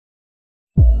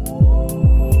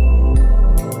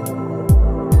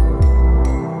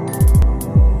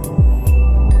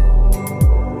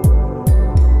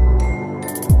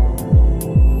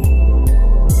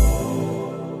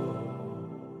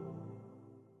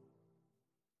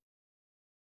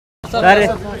Sir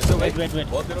wait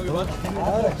बहुत दिनों के बाद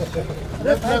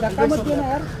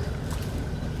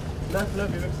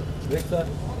विवेक सर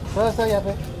यहाँ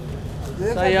पे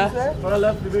थोड़ा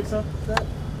लेफ्ट विवेक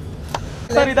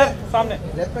सर इधर सामने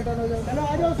लेफ्ट पे टर्न हो जाओ। चलो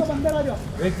आ जाओ सब अंदर आ जाओ।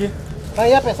 विवेक जी हाँ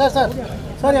यहाँ पे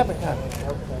सर यहाँ पे हाँ।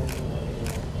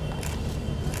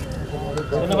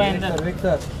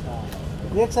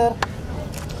 विवेक sir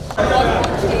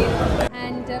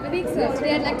And Vivek sir,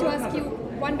 today I'd like to ask you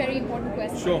one very important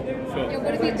question. Sure. You're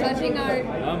going to be judging our...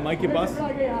 हाँ माइक के पास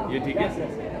ये ठीक है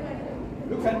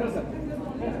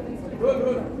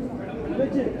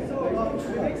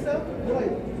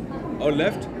और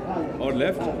लेफ्ट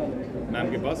मैम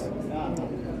के पास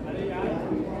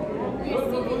Yes,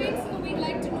 so Vivek sir, we'd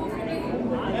like to know from you,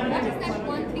 what is that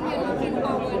one thing you're looking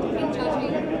forward in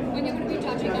judging when you're going to be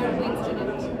judging our queens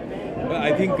tonight? Well,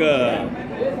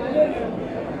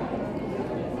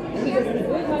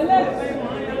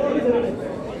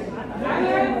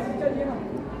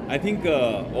 I think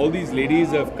all these ladies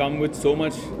have come with so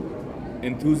much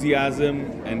enthusiasm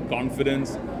and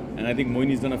confidence, and I think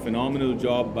Moini's done a phenomenal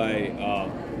job by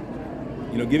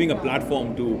giving a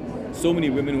platform to so many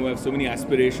women who have so many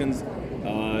aspirations.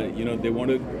 They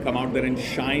want to come out there and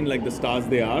shine like the stars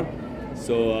they are.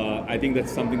 So I think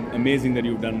that's something amazing that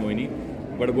you've done, Moini.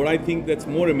 But what I think that's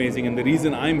more amazing, and the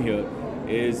reason I'm here,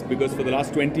 is because for the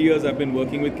last 20 years I've been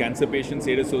working with Cancer Patients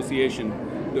Aid Association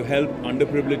to help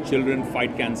underprivileged children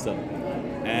fight cancer.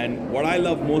 And what I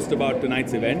love most about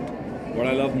tonight's event, what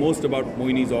I love most about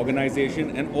Moini's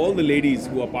organization and all the ladies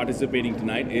who are participating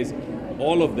tonight is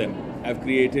all of them have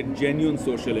created genuine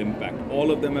social impact. All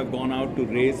of them have gone out to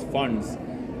raise funds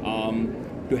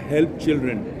to help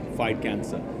children fight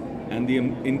cancer. And the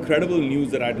incredible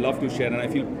news that I'd love to share, and I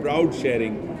feel proud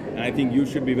sharing, and I think you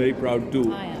should be very proud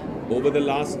too. Over the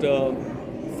last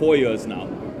 4 years now,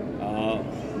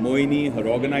 Moini, her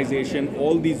organization,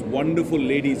 all these wonderful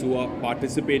ladies who are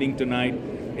participating tonight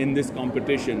in this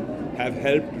competition have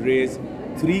helped raise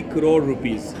 3 crore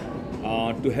rupees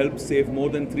to help save more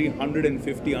than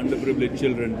 350 underprivileged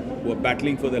children who are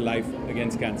battling for their life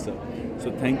against cancer.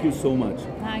 So thank you so much.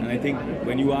 And I think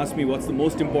when you ask me what's the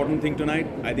most important thing tonight,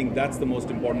 I think that's the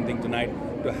most important thing tonight,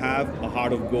 to have a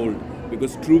heart of gold,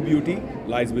 because true beauty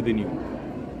lies within you.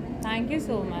 Thank you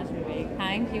so much, Vivek.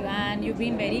 Thank you. And you've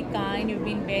been very kind, you've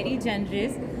been very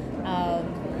generous.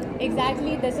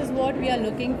 Exactly, this is what we are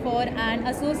looking for, and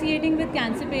associating with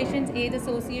Cancer Patients Aid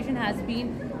Association has been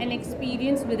an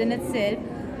experience within itself.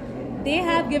 They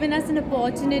have given us an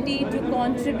opportunity to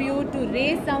contribute, to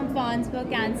raise some funds for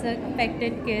cancer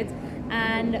affected kids,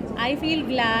 and I feel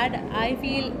glad, I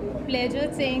feel pleasure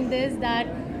saying this, that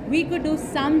we could do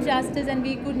some justice and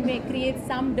we could create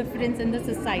some difference in the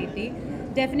society.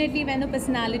 Definitely when a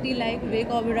personality like Vivek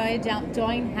Oberoi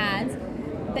join hands,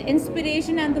 the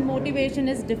inspiration and the motivation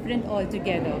is different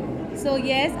altogether. So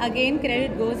yes, again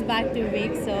credit goes back to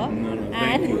Vivek sir. No,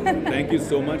 thank you. Thank you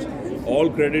so much. All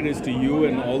credit is to you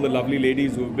and all the lovely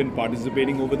ladies who have been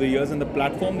participating over the years, and the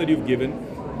platform that you've given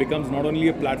becomes not only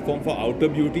a platform for outer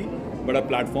beauty, but a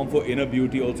platform for inner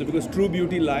beauty also, because true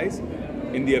beauty lies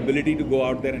in the ability to go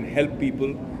out there and help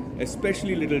people,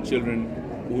 especially little children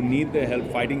who need their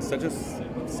help fighting such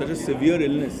a severe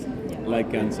illness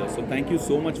like cancer. So thank you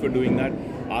so much for doing that.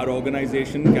 Our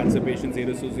organization, Cancer Patients Aid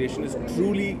Association, is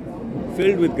truly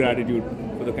filled with gratitude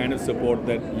for the kind of support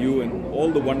that you and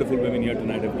all the wonderful women here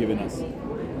tonight have given us.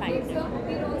 Thank you. So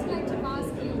we'd also like to ask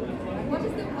you, what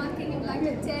is the one thing you'd like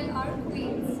to tell our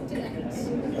queens tonight?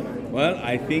 Well,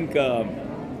 I think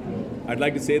I'd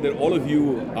like to say that all of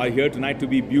you are here tonight to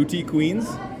be beauty queens,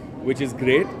 which is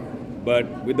great. But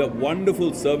with the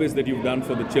wonderful service that you've done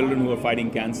for the children who are fighting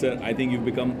cancer, I think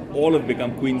all have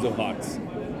become queens of hearts.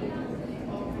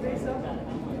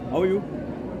 How are you?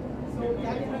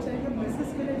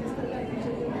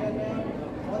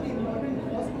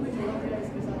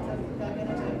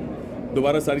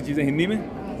 दोबारा सारी चीज़ें हिंदी में?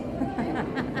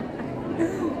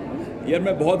 यार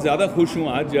मैं बहुत ज़्यादा खुश हूँ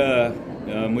आज।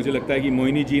 मुझे लगता है कि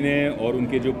मोहिनी जी ने और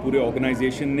उनके जो पूरे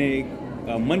ऑर्गेनाइजेशन ने एक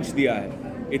मंच दिया है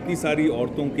इतनी सारी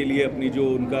औरतों के लिए, अपनी जो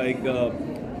उनका एक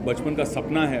बचपन का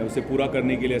सपना है उसे पूरा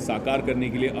करने के लिए, साकार करने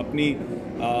के लिए, अपनी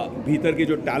भीतर के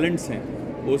जो टैलेंट्स हैं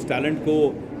उस टैलेंट को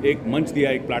एक मंच दिया,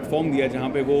 एक प्लेटफॉर्म दिया जहाँ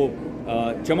पे वो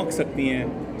चमक सकती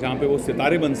हैं, जहाँ पे वो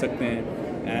सितारे बन सकते हैं।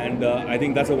 And I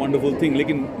think that's a wonderful thing.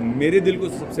 लेकिन मेरे दिल को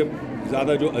सबसे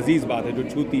ज़्यादा जो अजीज़ बात है, जो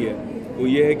छूती है, वो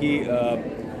ये है कि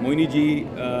मोहिनी जी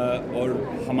और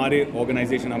हमारे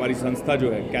ऑर्गेनाइजेशन, हमारी संस्था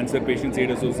जो है कैंसर पेशेंट्स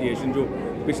एड एसोसिएशन, जो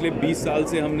पिछले 20 साल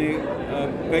से हमने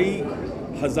कई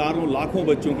हज़ारों लाखों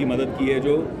बच्चों की मदद की है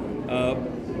जो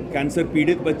कैंसर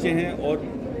पीड़ित बच्चे हैं और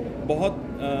बहुत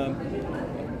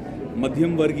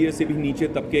मध्यम वर्गीय से भी नीचे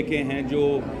तबके के हैं,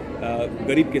 जो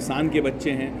गरीब किसान के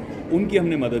बच्चे हैं, उनकी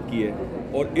हमने मदद की है।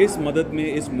 और इस मदद में,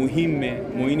 इस मुहिम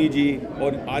में मोहिनी जी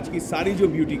और आज की सारी जो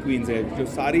ब्यूटी क्वींस हैं, जो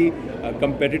सारी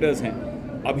कंपेटिटर्स हैं,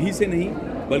 अभी से नहीं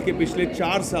बल्कि पिछले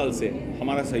 4 साल से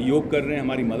हमारा सहयोग कर रहे हैं,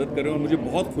 हमारी मदद कर रहे हैं। और मुझे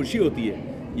बहुत खुशी होती है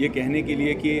ये कहने के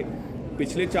लिए कि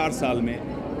पिछले 4 साल में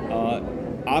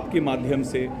आपके माध्यम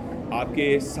से,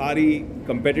 आपके सारी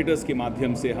कंपेटिटर्स के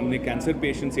माध्यम से हमने कैंसर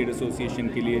पेशेंट्स एड एसोसिएशन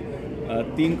के लिए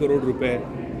 3 करोड़ रुपए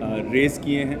रेज़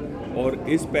किए हैं। और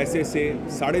इस पैसे से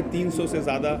 350 से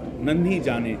ज़्यादा नन्ही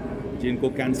जाने जिनको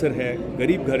कैंसर है,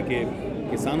 गरीब घर के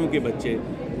किसानों के बच्चे,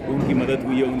 उनकी मदद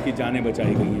हुई है, उनकी जानें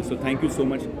बचाई गई हैं। So thank you so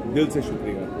much, दिल से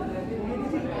शुक्रिया।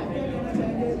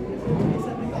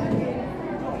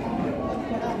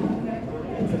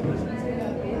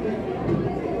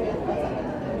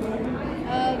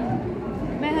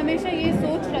 मैं हमेशा ये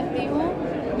सोच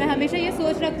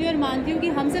रखती हूँ और मानती हूँ कि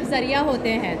हम सिर्फ ज़रिया होते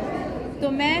हैं। तो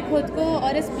मैं खुद को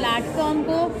और इस प्लेटफॉर्म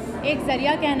को एक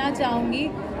ज़रिया कहना चाहूँगी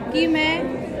कि मैं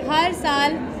हर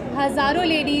साल हज़ारों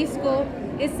लेडीज़ को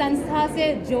इस संस्था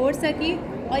से जोड़ सकी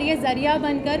और ये ज़रिया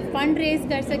बनकर फंड रेज़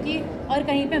कर सकी और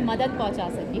कहीं पे मदद पहुँचा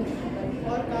सकी।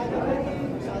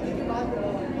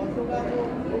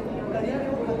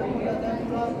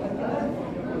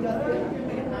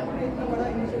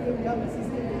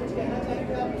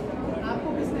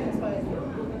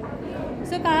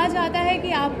 कहा जाता है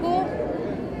कि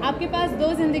आपके पास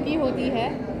 2 ज़िंदगी होती है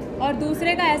और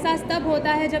दूसरे का एहसास तब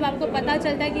होता है जब आपको पता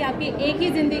चलता है कि आपकी एक ही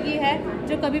ज़िंदगी है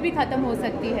जो कभी भी ख़त्म हो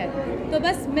सकती है। तो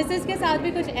बस मिसेस के साथ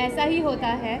भी कुछ ऐसा ही होता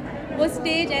है। वो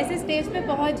ऐसे स्टेज पे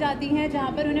पहुंच जाती हैं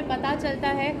जहां पर उन्हें पता चलता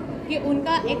है कि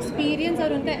उनका एक्सपीरियंस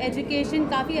और उनका एजुकेशन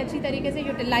काफ़ी अच्छी तरीके से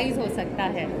यूटिलाइज़ हो सकता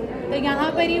है। तो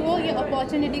यहाँ पर ही वो ये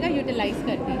अपॉर्चुनिटी का यूटिलाइज़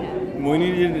करती हैं।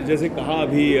 मोहिनी जी ने जैसे कहा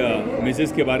अभी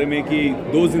मिसेस के बारे में कि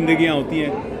 2 ज़िंदगियाँ होती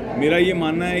हैं, मेरा ये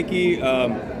मानना है कि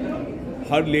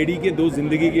हर लेडी के 2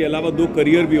 ज़िंदगी के अलावा 2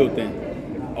 करियर भी होते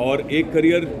हैं। और एक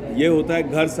करियर ये होता है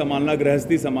घर संभालना,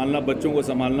 गृहस्थी संभालना, बच्चों को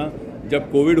संभालना।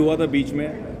 जब कोविड हुआ था बीच में,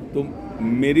 तो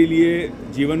मेरे लिए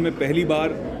जीवन में पहली बार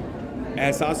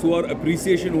एहसास हुआ और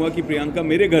अप्रिसिएशन हुआ कि प्रियंका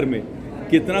मेरे घर में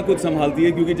कितना कुछ संभालती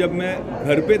है। क्योंकि जब मैं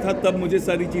घर पे था तब मुझे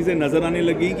सारी चीज़ें नज़र आने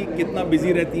लगी कि कितना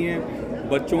बिजी रहती हैं,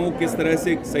 बच्चों को किस तरह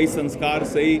से सही संस्कार,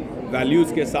 सही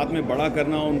वैल्यूज़ के साथ में बड़ा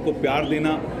करना, उनको प्यार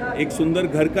देना, एक सुंदर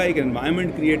घर का एक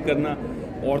एनवायरनमेंट क्रिएट करना।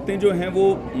 औरतें जो हैं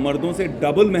वो मर्दों से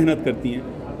डबल मेहनत करती हैं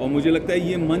और मुझे लगता है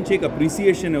ये मंच एक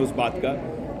अप्रिसिएशन है उस बात का।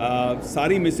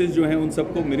 सारी मिसेस जो हैं उन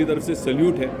सबको मेरी तरफ से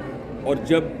सल्यूट है। और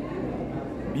जब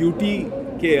ब्यूटी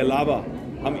के अलावा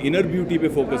हम इनर ब्यूटी पे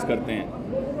फोकस करते हैं,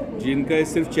 जिनका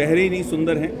सिर्फ चेहरे ही नहीं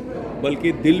सुंदर हैं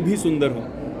बल्कि दिल भी सुंदर हो,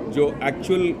 जो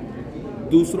एक्चुअल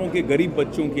दूसरों के गरीब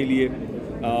बच्चों के लिए,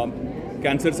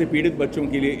 कैंसर से पीड़ित बच्चों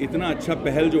के लिए इतना अच्छा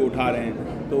पहल जो उठा रहे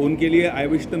हैं, तो उनके लिए I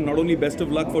wish them not only best of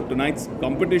luck for tonight's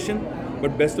competition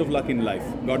but best of luck in life.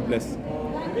 God bless.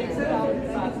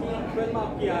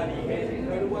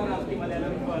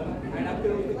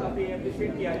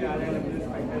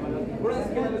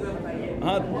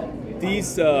 हाँ,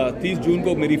 30 जून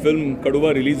को मेरी फिल्म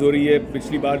कड़वा रिलीज़ हो रही है।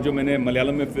 पिछली बार जो मैंने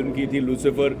मलयालम में फिल्म की थी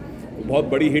लूसीफर, बहुत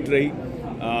बड़ी हिट रही।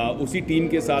 उसी टीम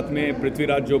के साथ में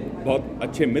पृथ्वीराज जो बहुत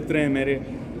अच्छे मित्र हैं मेरे,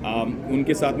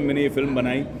 उनके साथ में मैंने ये फिल्म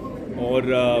बनाई। और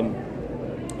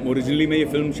ओरिजिनली मैं ये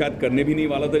फिल्म शायद करने भी नहीं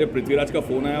वाला था जब पृथ्वीराज का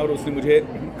फ़ोन आया और उसने मुझे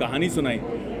कहानी सुनाई।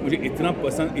 मुझे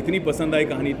इतनी पसंद आई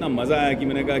कहानी, इतना मज़ा आया कि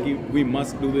मैंने कहा कि we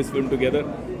must do this film together.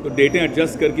 तो डेटें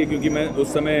एडजस्ट करके, क्योंकि मैं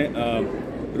उस समय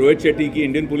रोहित शेट्टी की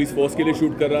इंडियन पुलिस फोर्स के लिए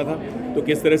शूट कर रहा था, तो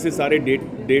किस तरह से सारे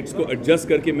डेट्स को एडजस्ट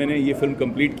करके मैंने ये फिल्म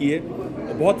कंप्लीट की है।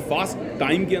 तो बहुत फास्ट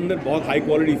टाइम के अंदर बहुत हाई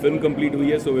क्वालिटी फिल्म कंप्लीट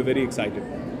हुई है। So we very excited.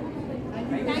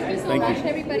 Thank you so much,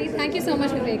 everybody. Thank you so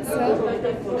much, Vivek, sir.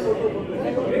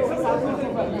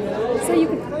 So you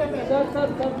can...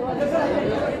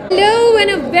 Hello and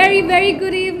a very, very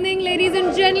good evening, ladies and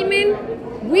gentlemen.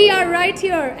 We are right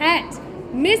here at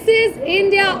Mrs.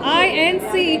 India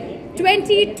INC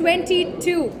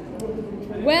 2022.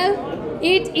 Well,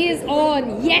 it is on.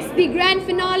 Yes, the grand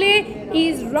finale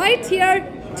is right here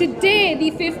today,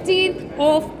 the 15th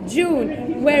of June,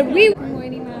 where we...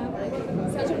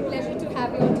 Such a pleasure to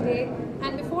have you today.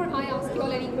 And before I ask you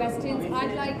all any questions,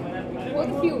 I'd like both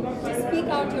of you to speak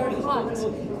out your heart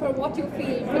for what you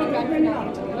feel for the grand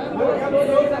finale today.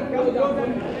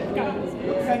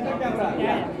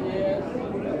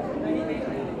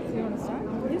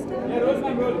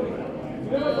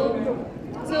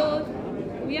 So,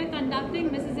 we are conducting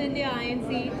Mrs. India INC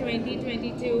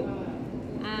 2022,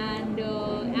 and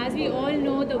as we all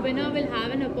know, the winner will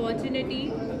have an opportunity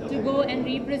to go and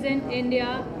represent India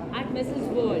at Mrs.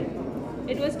 World.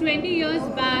 It was 20 years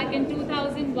back in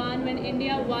 2001 when India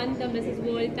India won the Mrs.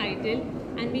 World title,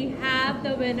 and we have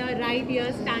the winner right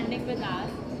here standing with us.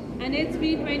 And it's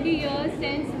been 20 years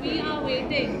since we are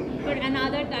waiting for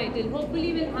another title.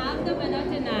 Hopefully we'll have the winner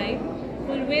tonight,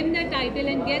 who'll win the title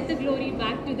and get the glory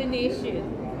back to the nation.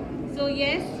 So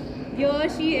yes, here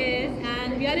she is,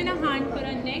 and we are in a hunt for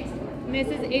our next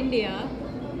Mrs. India.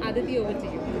 Aditi, over to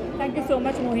you. Thank you so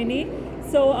much, Mohini.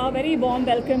 So a very warm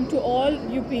welcome to all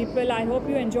you people. I hope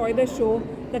you enjoy the show.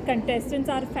 The contestants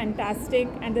are fantastic,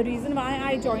 and the reason why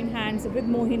I joined hands with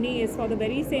Mohini is for the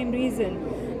very same reason,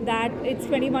 that it's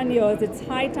 21 years, it's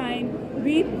high time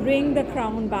we bring the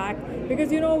crown back,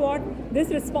 because you know what, this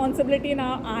responsibility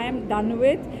now I am done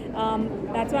with.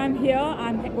 That's why I'm here.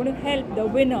 I'm going to help the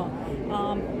winner.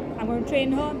 I'm going to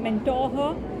train her, mentor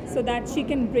her, so that she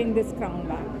can bring this crown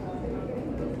back.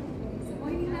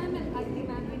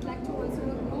 We'd like to also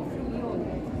know from you all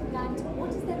that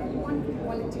what is that one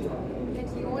quality that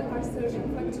you all are searching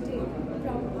for today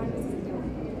from our Mrs.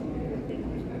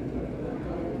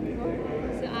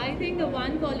 So I think the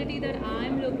one quality that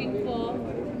I'm looking for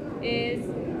is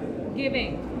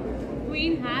giving.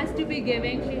 Queen has to be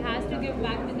giving. She has to give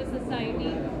back to the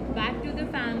society, back to the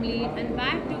family, and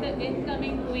back to the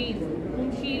incoming queens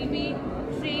whom she'll be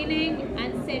training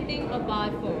and setting a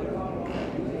bar for.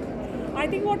 I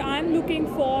think what I'm looking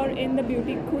for in the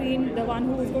beauty queen, the one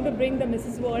who is going to bring the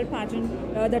Mrs. World pageant,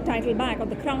 the title back or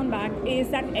the crown back, is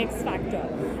that X factor.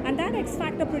 And that X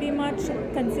factor pretty much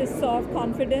consists of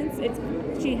confidence.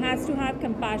 She has to have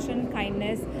compassion,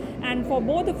 kindness, and for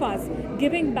both of us,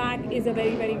 giving back is a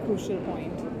very, very crucial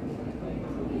point.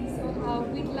 So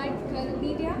we'd like the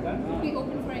media to be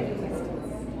open for any questions.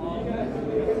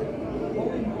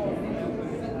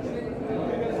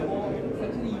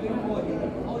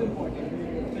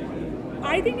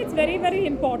 I think it's very, very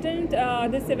important,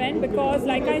 this event, because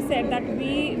like I said, that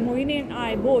we, Mohini and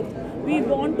I both, we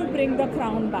want to bring the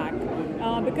crown back,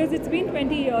 because it's been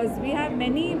 20 years. We have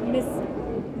many Miss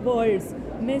Worlds,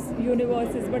 Miss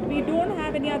Universes, but we don't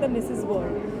have any other Mrs.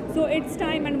 World. So it's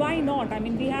time, and why not? I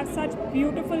mean, we have such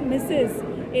beautiful misses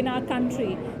in our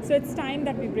country. So it's time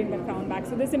that we bring the crown back.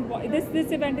 So this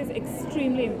event is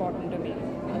extremely important to me.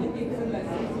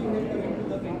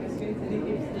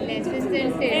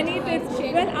 Any tips?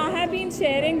 Well, I have been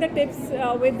sharing the tips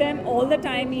with them all the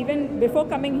time. Even before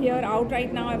coming here out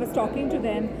right now, I was talking to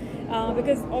them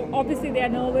because obviously they are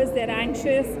nervous, they're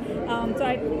anxious. So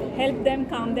I help them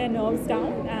calm their nerves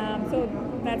down. So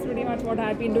that's pretty much what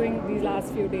I've been doing these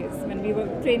last few days when we were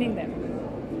training them.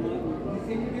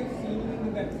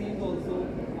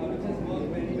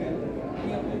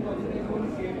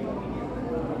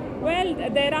 Well,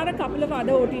 there are a couple of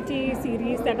other OTT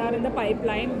series that are in the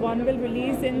pipeline. One will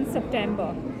release in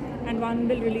September and one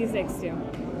will release next year.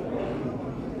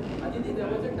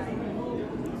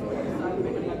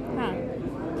 Huh.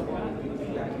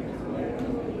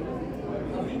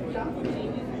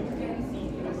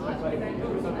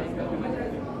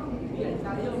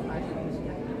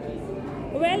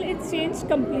 Well, it's changed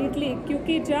completely,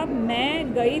 क्योंकि जब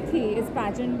मैं गई थी इस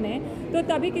pageant में तो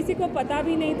तभी किसी को पता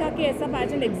भी नहीं था कि ऐसा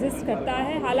पैजेंट एग्जिस्ट करता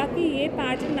है। हालांकि ये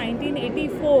पैजेंट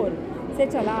 1984 से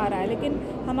चला आ रहा है, लेकिन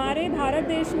हमारे भारत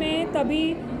देश में तभी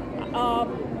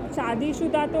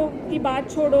शादीशुदा तो की बात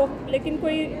छोड़ो, लेकिन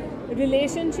कोई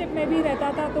रिलेशनशिप में भी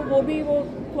रहता था तो वो भी वो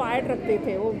क्वाइट रखते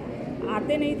थे, वो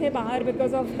आते नहीं थे बाहर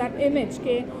बिकॉज ऑफ दैट इमेज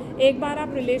के एक बार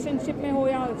आप रिलेशनशिप में हो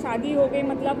या शादी हो गई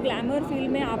मतलब ग्लैमर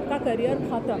फील्ड में आपका करियर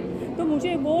ख़त्म। तो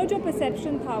मुझे वो जो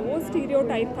परसेप्शन था, वो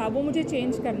स्टीरियोटाइप था, वो मुझे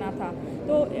चेंज करना था।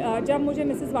 तो जब मुझे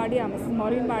मिसेस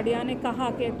मॉरिन वाडिया ने कहा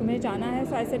कि तुम्हें जाना है,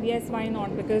 सो I said yes, why not,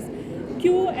 because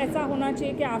क्यों ऐसा होना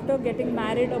चाहिए कि after getting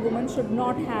married a woman should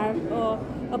not have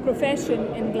a profession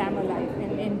in glamour life,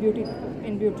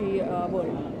 in beauty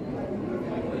world.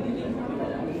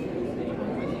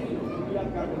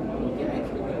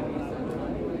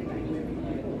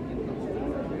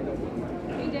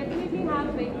 Have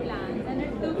big plans, and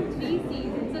it took 3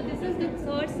 seasons. So this is the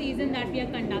 3rd season that we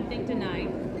are conducting tonight,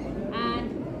 and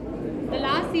the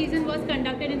last season was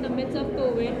conducted in the midst of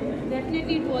COVID.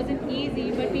 Definitely it wasn't easy,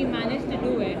 but we managed to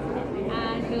do it.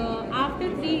 And after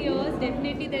 3 years,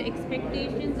 definitely the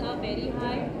expectations are very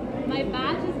high. My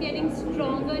batch is getting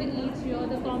stronger each year.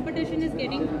 The competition is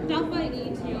getting tougher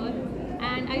each year,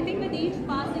 and I think with each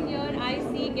passing year, I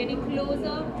see getting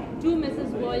closer to Mrs.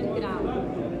 World crown.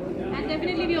 And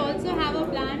definitely we also have a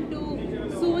plan to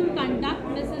soon conduct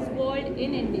Mrs. World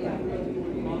in India.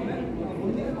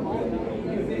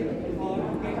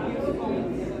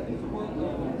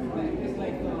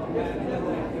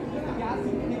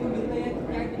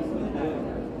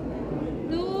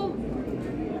 तो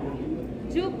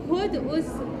जो खुद उस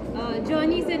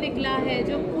journey से निकला है,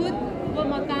 जो खुद वो वो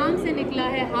मकाम से निकला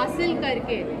है हासिल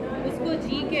करके, उसको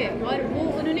जी के, और वो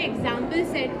उन्होंने एग्जाम्पल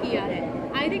सेट किया है.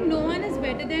 I think no one is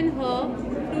better than her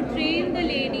to train the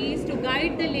ladies, to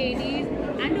guide the ladies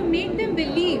and to make them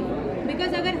believe.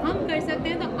 Because अगर हम कर सकते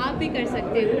हैं तो आप भी कर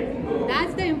सकते हो.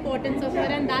 That's the importance of her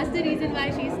and that's the reason why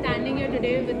she is standing here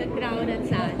today with the crown and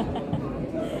साज.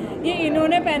 ये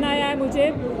इन्होंने पहनाया है मुझे.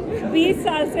 20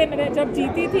 साल से मैंने जब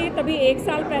जीती थी तभी 1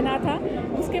 साल पहना था,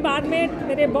 उसके बाद में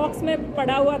मेरे बॉक्स में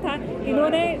पड़ा हुआ था.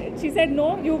 इन्होंने she said no,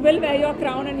 you will where your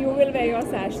crown and you will where your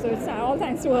सैश. So it's all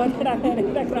thanks to her that I am wearing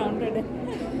the crown today.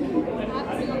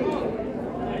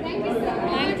 Thank you so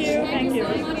much. Thank you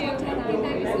so much for your time.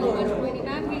 Thank you so much for joining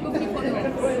back. We'll go for the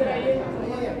photos.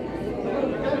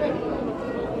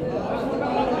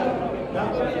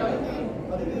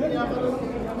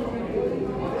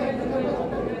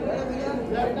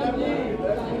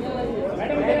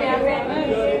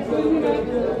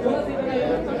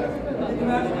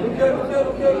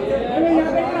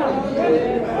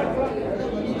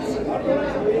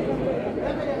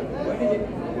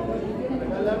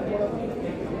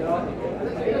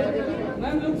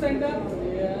 Ma'am, look center.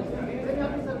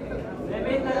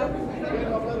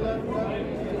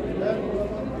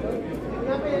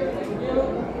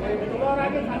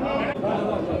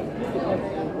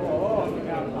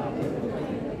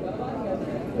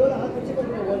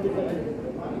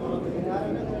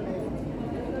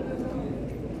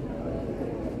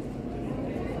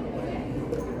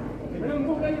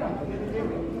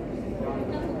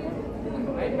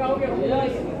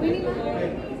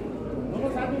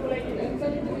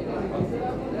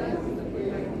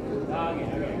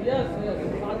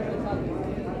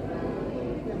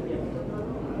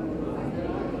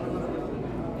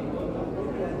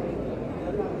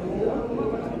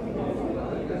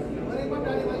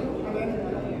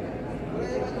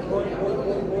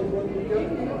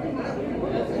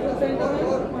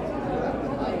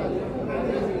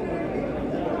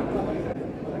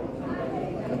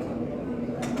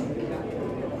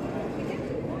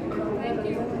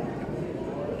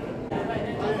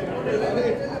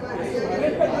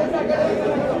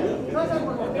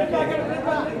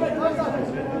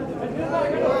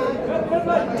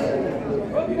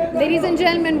 Ladies and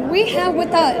gentlemen, we have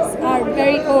with us our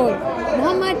very own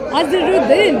Mohammad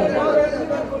Azharuddin.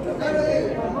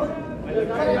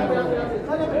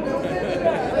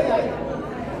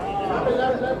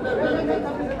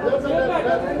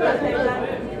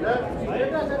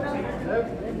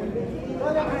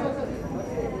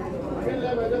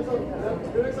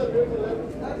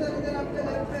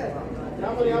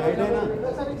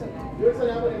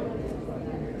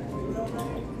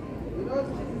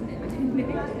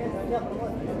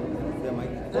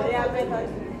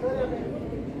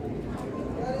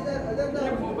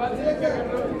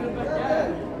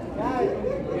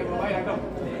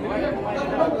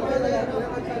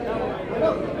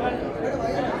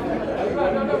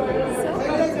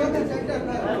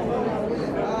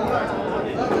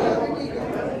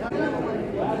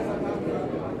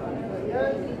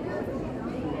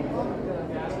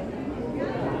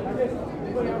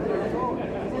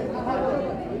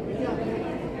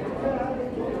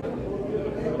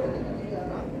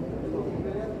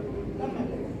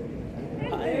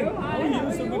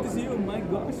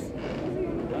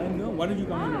 Why did you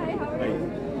come in? Hi, how are you?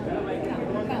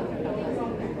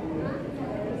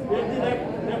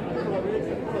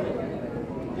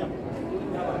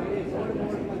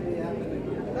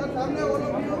 सामने वो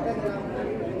लोग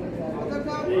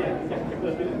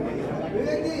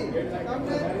विवेक जी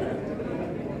सामने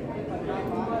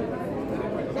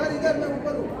sir इधर मैं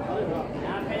ऊपर हूँ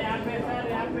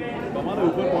हमारे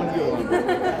ऊपर पहुंच गया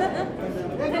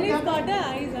And he's got the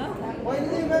eyes, huh?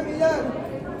 Finally, मैं इधर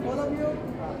all of you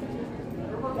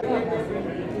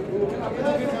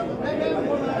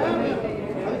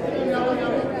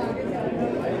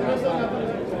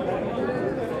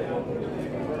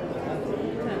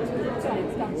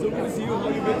So good to see you. How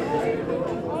you been?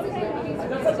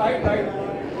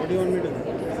 What do you want me to do?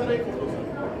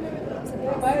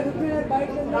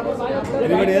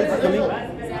 Anybody else coming?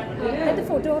 Let the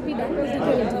photo be done. We'll do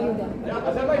the interview then.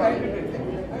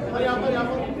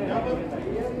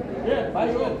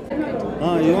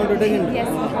 You want to take him? Yes.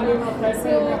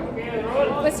 So,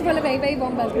 first of all, a very, very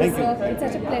warm welcome, Thank you. sir. It's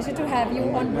such a pleasure to have you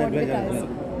on My board with pleasure. us.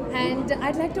 And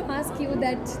I'd like to ask you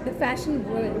that the fashion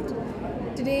world,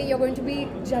 today you're going to be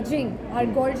judging our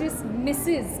gorgeous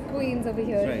Mrs. Queens over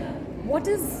here. Right. What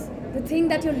is the thing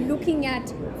that you're looking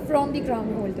at from the crown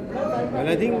holder? Well,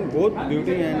 I think both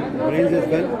beauty and brains as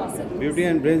well. Beauty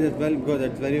and brains as well, because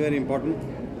that's very, very important.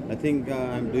 I think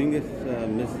I'm doing this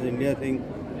Miss India thing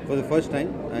for the first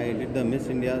time. I did the Miss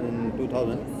India in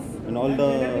 2000, and all the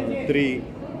 3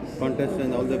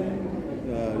 contestants, all the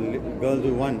girls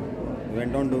who won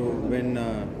went on to win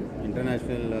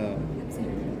international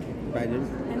pageant.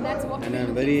 And that's what And we're I'm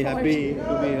looking very forward happy to.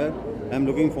 to be here. I'm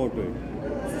looking forward to it.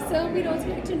 Sir, we'd also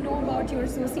like to know about your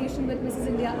association with Mrs.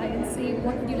 India INC.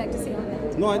 What would you like to say on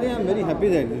that? No, I think I'm very happy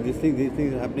that these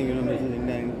things are happening. Mrs.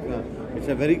 India, it's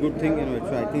a very good thing.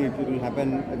 So I think it will happen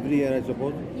every year, I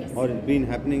suppose, Yes. or it's been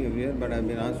happening every year. But I've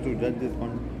been asked to judge this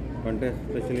contest,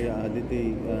 especially Aditi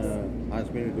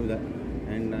asked me to do that,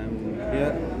 and I'm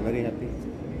here, very happy.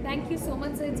 Thank you so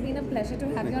much, sir. It's been a pleasure to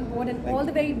have you on board, and all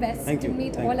the very best Thank to you.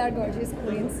 meet Thank all you. our gorgeous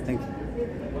queens. Thank you.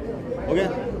 Okay.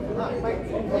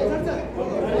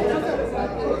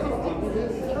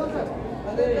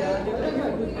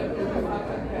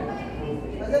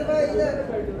 Azhar भाई इधर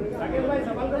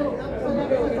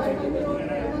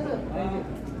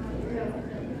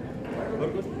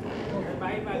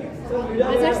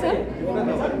Azhar, sir,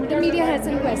 the media has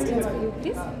some questions for you,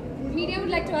 please. Media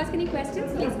would like to ask any questions,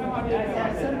 please.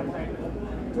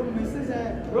 जो Mrs है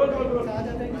कहा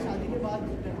जाता है कि शादी के बाद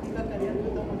लड़की का करियर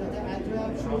खत्म हो जाता है। आज जो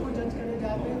आप शो को जज करने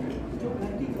जा रहे हैं, जो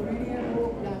घर की गृहिणी है वो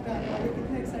यहाँ पे आने वाले,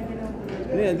 कितने एक्साइटेड हैं आपको?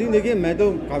 नहीं, आई थिंक देखिए, मैं तो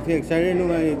काफ़ी एक्साइटेड हूँ।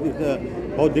 मैं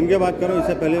बहुत दिन के बाद कर रहा हूँ।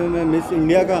 इससे पहले मैं मिस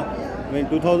इंडिया का मैं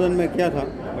 2000 में किया था,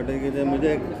 बट मुझे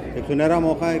एक सुनहरा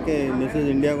मौका है कि मिसेज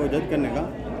इंडिया को जज करने का।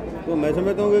 तो मैं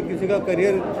समझता हूँ कि किसी का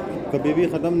करियर कभी भी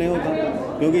ख़त्म नहीं होता,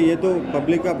 क्योंकि ये तो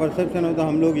पब्लिक का परसेप्शन होता।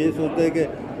 हम लोग ये सोचते हैं कि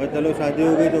बस चलो शादी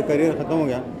हो गई तो करियर ख़त्म हो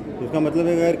गया, तो उसका मतलब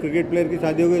है कि अगर क्रिकेट प्लेयर की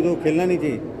शादी हो गई तो खेलना नहीं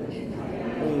चाहिए।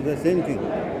 तो द सेम थिंग।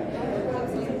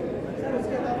 सर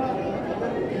उसके अलावा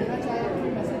अगर देना चाहे कोई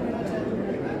मैसेज देना चाहे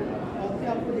तो और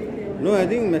क्या आपको देख रहे हो? नो, आई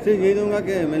थिंक मैसेज यही दूंगा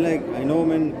कि मैं लाइक आई नो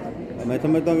मैं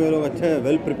समझता हूँ कि वो लोग अच्छे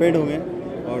वेल प्रिपेयर्ड होंगे,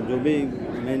 और जो भी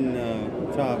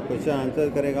अच्छा क्वेश्चन आंसर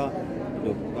करेगा, तो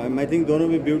आई थिंक दोनों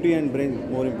भी beauty and brain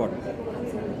more important.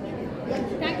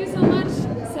 Thank you so much,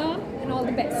 sir, and all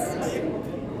the best.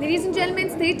 Ladies and gentlemen,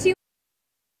 stay tuned.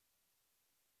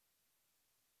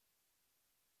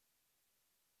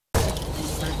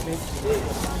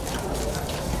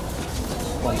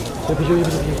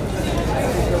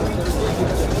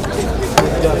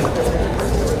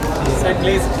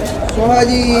 Soha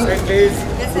जी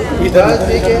इधर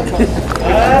देखिए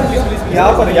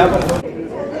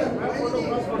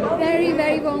Very,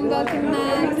 very warm welcome,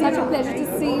 ma'am. Such a pleasure to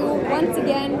see you once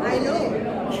again.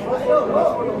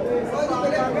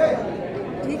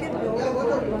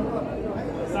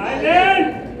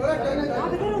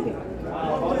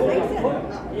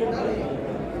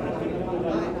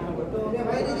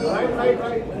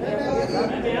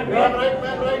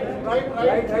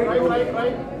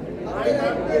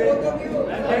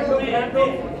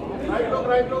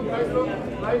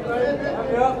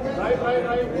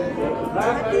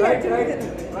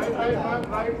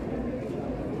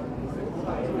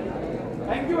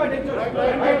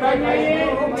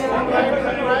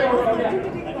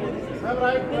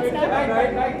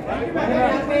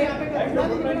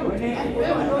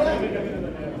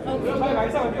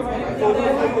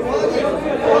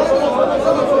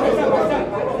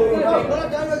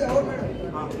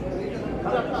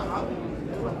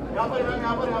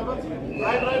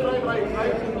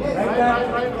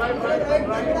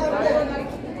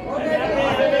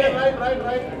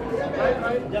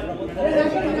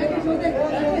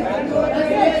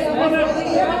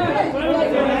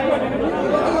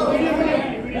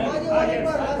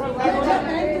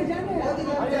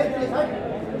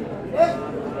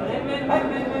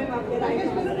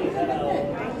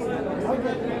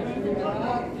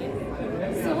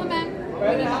 So, ma'am,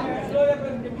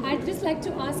 I'd just like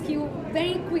to ask you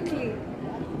very quickly.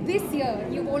 This year,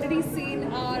 you've already seen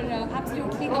our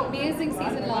absolutely amazing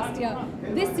season last year.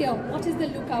 This year, what is the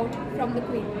lookout from the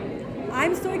Queen?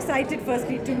 I'm so excited,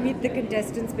 firstly, to meet the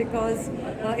contestants, because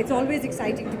it's always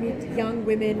exciting to meet young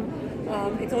women.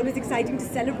 It's always exciting to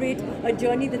celebrate a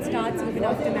journey that starts even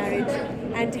after marriage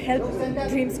and to help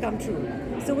dreams come true.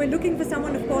 So we're looking for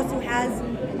someone, of course, who has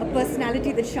a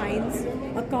personality that shines,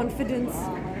 a confidence,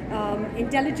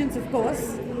 intelligence, of course,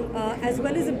 as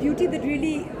well as a beauty that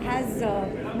really has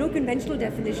no conventional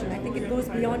definition. I think it goes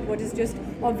beyond what is just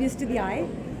obvious to the eye.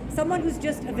 Someone who's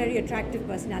just a very attractive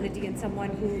personality, and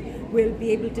someone who will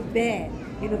be able to bear,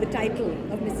 the title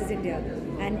of Mrs. India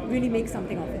and really make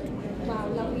something of it. Wow,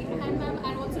 lovely. And ma'am,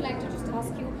 I'd also like to just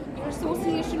ask you, your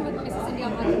association with Mrs. India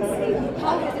INC,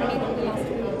 how has it been over the last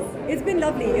 2 years? It's been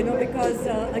lovely, because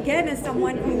again, as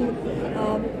someone who,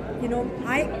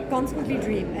 I constantly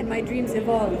dream, and my dreams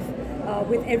evolve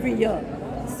with every year.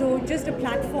 So just a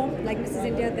platform like Mrs.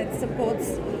 India that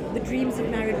supports the dreams of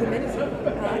married women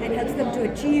and helps them to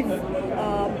achieve,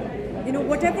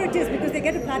 whatever it is, because they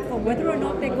get a platform, whether or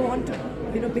not they go on to,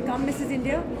 become Mrs.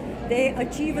 India. They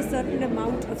achieve a certain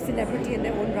amount of celebrity in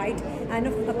their own right and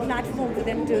a platform for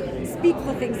them to speak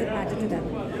for things that matter to them.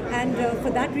 And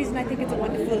for that reason, I think it's a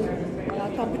wonderful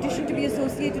competition to be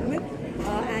associated with.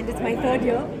 And it's my 3rd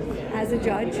year as a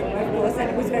judge, of course, and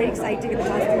it was very exciting in the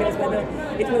past 2 years, whether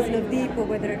it was Navdeep or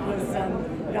whether it was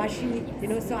Rashi,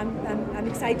 so I'm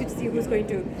excited to see who's going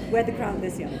to wear the crown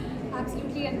this year.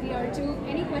 Absolutely, and we are too.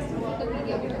 Any questions from the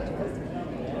media?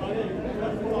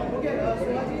 Okay,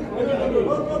 Soha जी,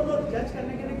 जज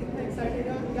करने के लिए कितने excited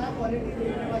हैं, क्या quality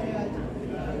देखने वाले हैं आज?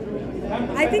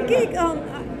 I think कि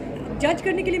जज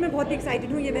करने के लिए मैं बहुत एक्साइटेड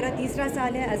हूँ. ये मेरा 3रा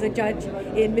साल है एज अ जज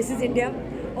इन मिसेस इंडिया.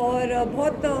 और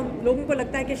बहुत लोगों को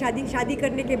लगता है कि शादी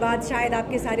करने के बाद शायद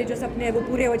आपके सारे जो सपने हैं वो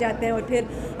पूरे हो जाते हैं और फिर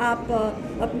आप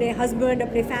अपने हस्बैंड,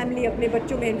 अपने फैमिली, अपने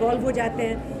बच्चों में इन्वॉल्व हो जाते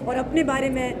हैं और अपने बारे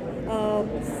में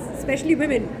स्पेशली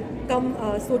वुमेन कम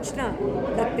सोचना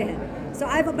लगते हैं. सो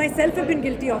आई my self have been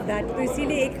guilty of that. तो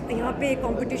इसीलिए यहाँ पे एक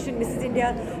कॉम्पिटिशन मिसेस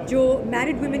इंडिया जो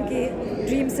मैरिड वुमेन के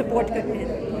ड्रीम सपोर्ट करते हैं,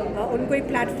 उनको एक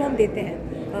प्लेटफॉर्म देते हैं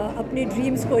अपने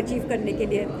ड्रीम्स को अचीव करने के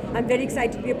लिए. I am very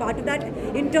excited to be a part of that.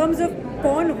 In terms of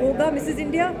कौन होगा Mrs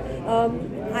India,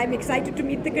 I am excited to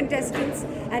meet the contestants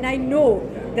and I know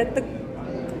that the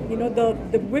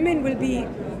women will be,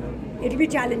 it will be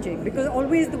challenging because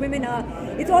always the women are,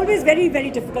 it's always very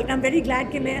very difficult. I'm very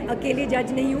glad कि मैं अकेले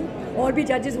जज नहीं हूँ, और भी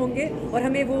जजेस होंगे और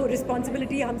हमें वो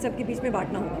रिस्पॉन्सिबिलिटी हम सबके बीच में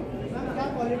बांटना होगा. क्या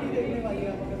क्वालिटी देखने वाली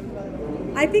है?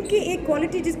 आई थिंक कि एक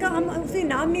क्वालिटी जिसका हम उसे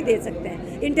नाम नहीं दे सकते हैं.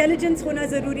 इंटेलिजेंस होना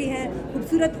ज़रूरी है,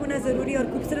 खूबसूरत होना ज़रूरी है, और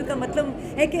खूबसूरत का मतलब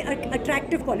है कि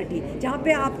अट्रैक्टिव क्वालिटी, जहाँ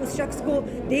पे आप उस शख्स को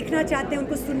देखना चाहते हैं,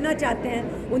 उनको सुनना चाहते हैं,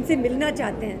 उनसे मिलना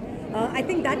चाहते हैं. I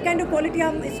think that kind of quality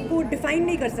हम इसको डिफ़ाइन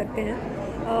नहीं कर सकते हैं.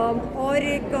 और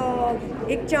एक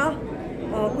चाह,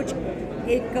 कुछ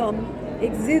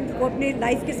एक ज़िद, वो अपने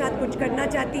लाइफ के साथ कुछ करना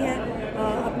चाहती है,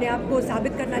 अपने आप को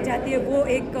साबित करना चाहती है, वो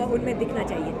एक उनमें दिखना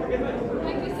चाहिए.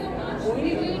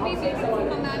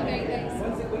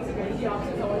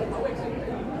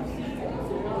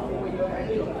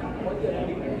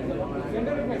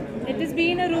 It has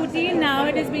been a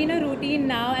routine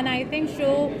now, and I think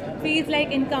show feels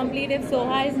like incomplete if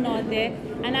Soha is not there.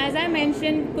 And as I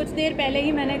mentioned, कुछ देर पहले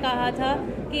ही मैंने कहा था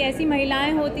कि ऐसी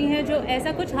महिलाएं होती हैं जो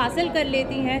ऐसा कुछ हासिल कर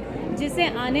लेती हैं जिससे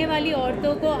आने वाली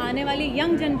औरतों को, आने वाली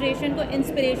यंग जनरेशन को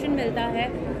इंस्पिरेशन मिलता है.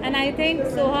 And I think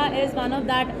Soha is one of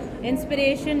that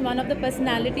inspiration, one of the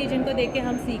personality जिनको देख के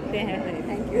हम सीखते हैं.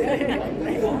 Thank you.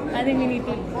 I think we need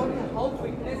to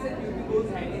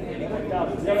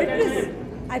fitness.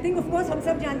 I think of course हम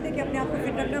सब जानते हैं कि अपने आप को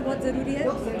फिट रखना बहुत ज़रूरी है.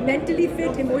 Mentally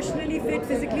fit, emotionally fit,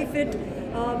 physically fit,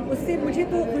 उससे मुझे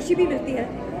तो खुशी भी मिलती है.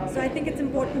 सो I think it's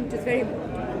important, it's very important.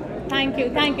 Thank you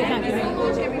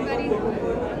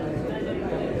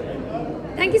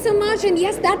Thank you so much, and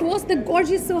yes, that was the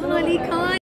gorgeous Soha Ali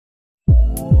Khan.